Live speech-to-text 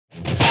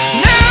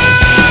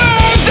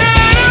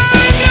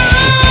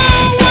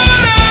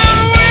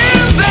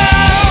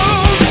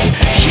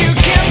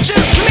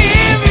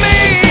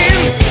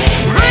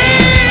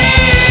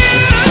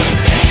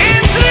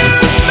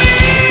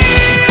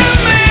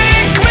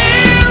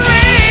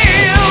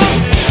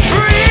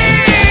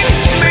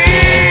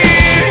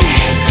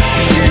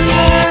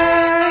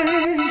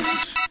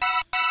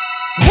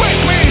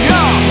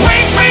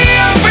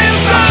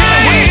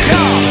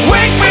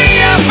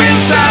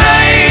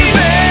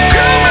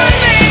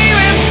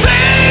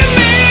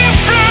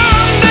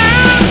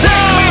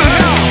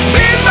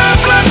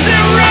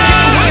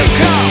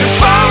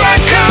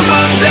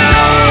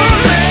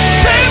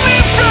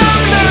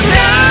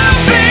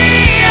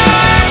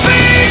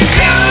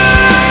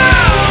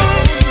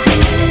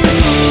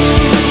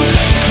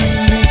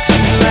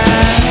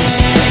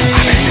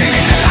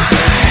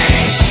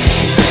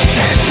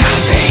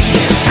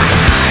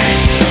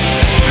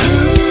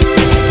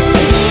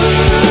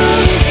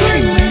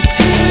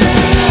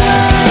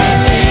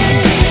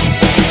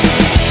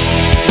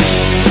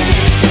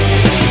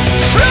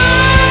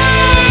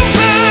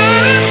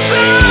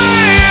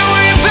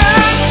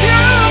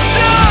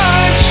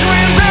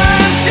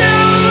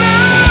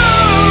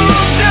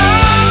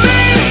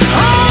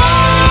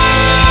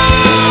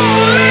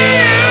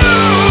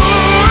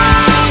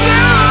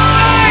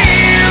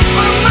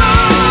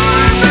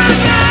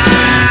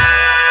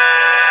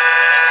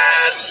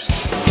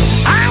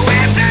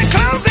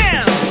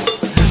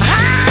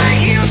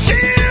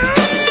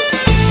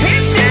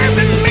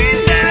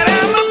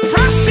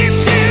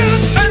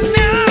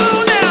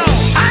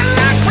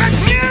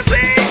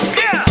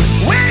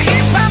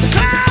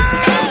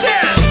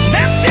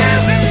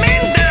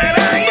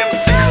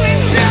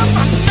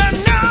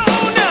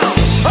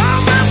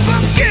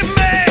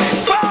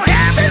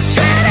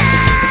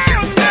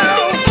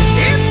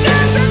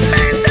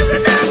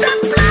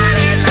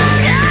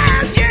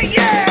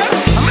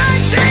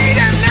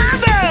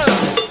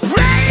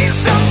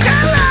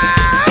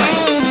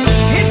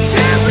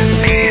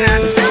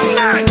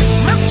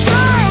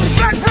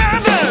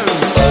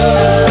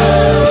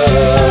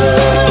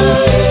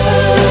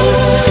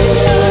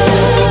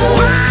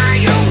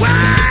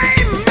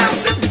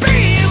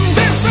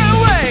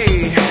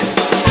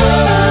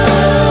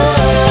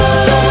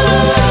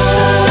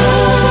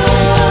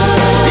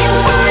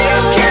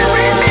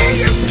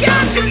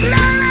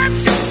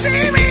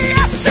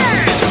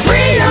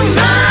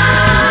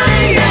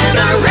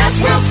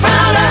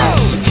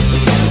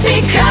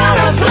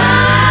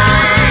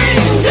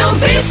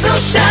so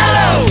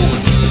shallow.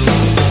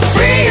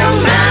 Free your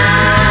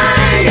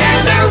mind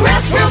and the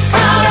rest will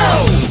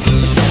follow.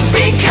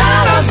 Be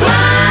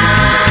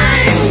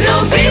colorblind,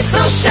 don't be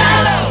so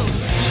shallow.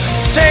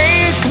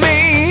 Take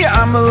me,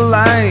 I'm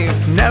alive.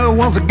 Never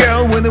was a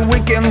girl with a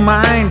weekend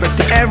mind, but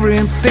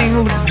everything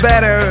looks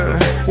better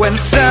when the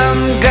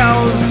sun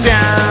goes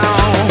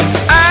down.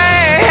 I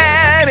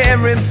had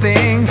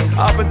everything,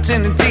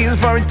 opportunities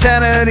for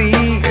eternity,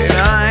 and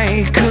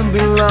I could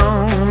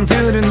belong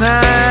to the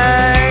night.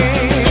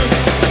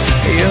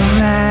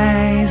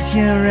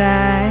 Your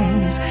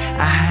eyes,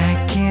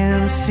 I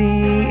can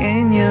see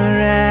in your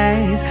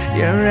eyes,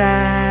 your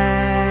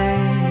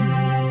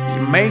eyes.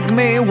 You make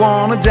me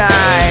wanna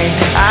die.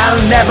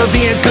 I'll never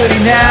be good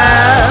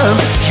enough.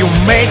 You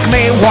make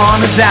me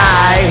wanna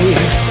die.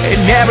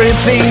 And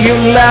everything you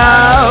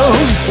love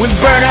will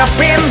burn up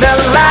in the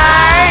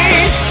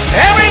light.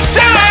 Every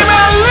time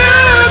I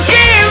look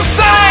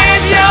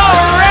inside your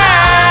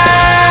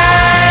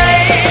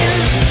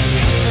eyes,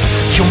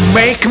 you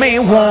make me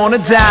wanna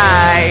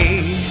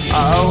die.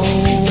 Oh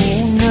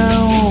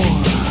no,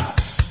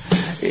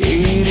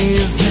 it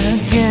is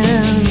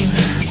again.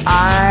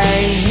 I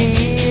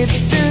need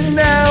to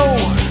know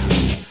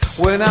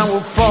when I will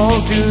fall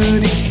to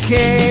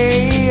decay.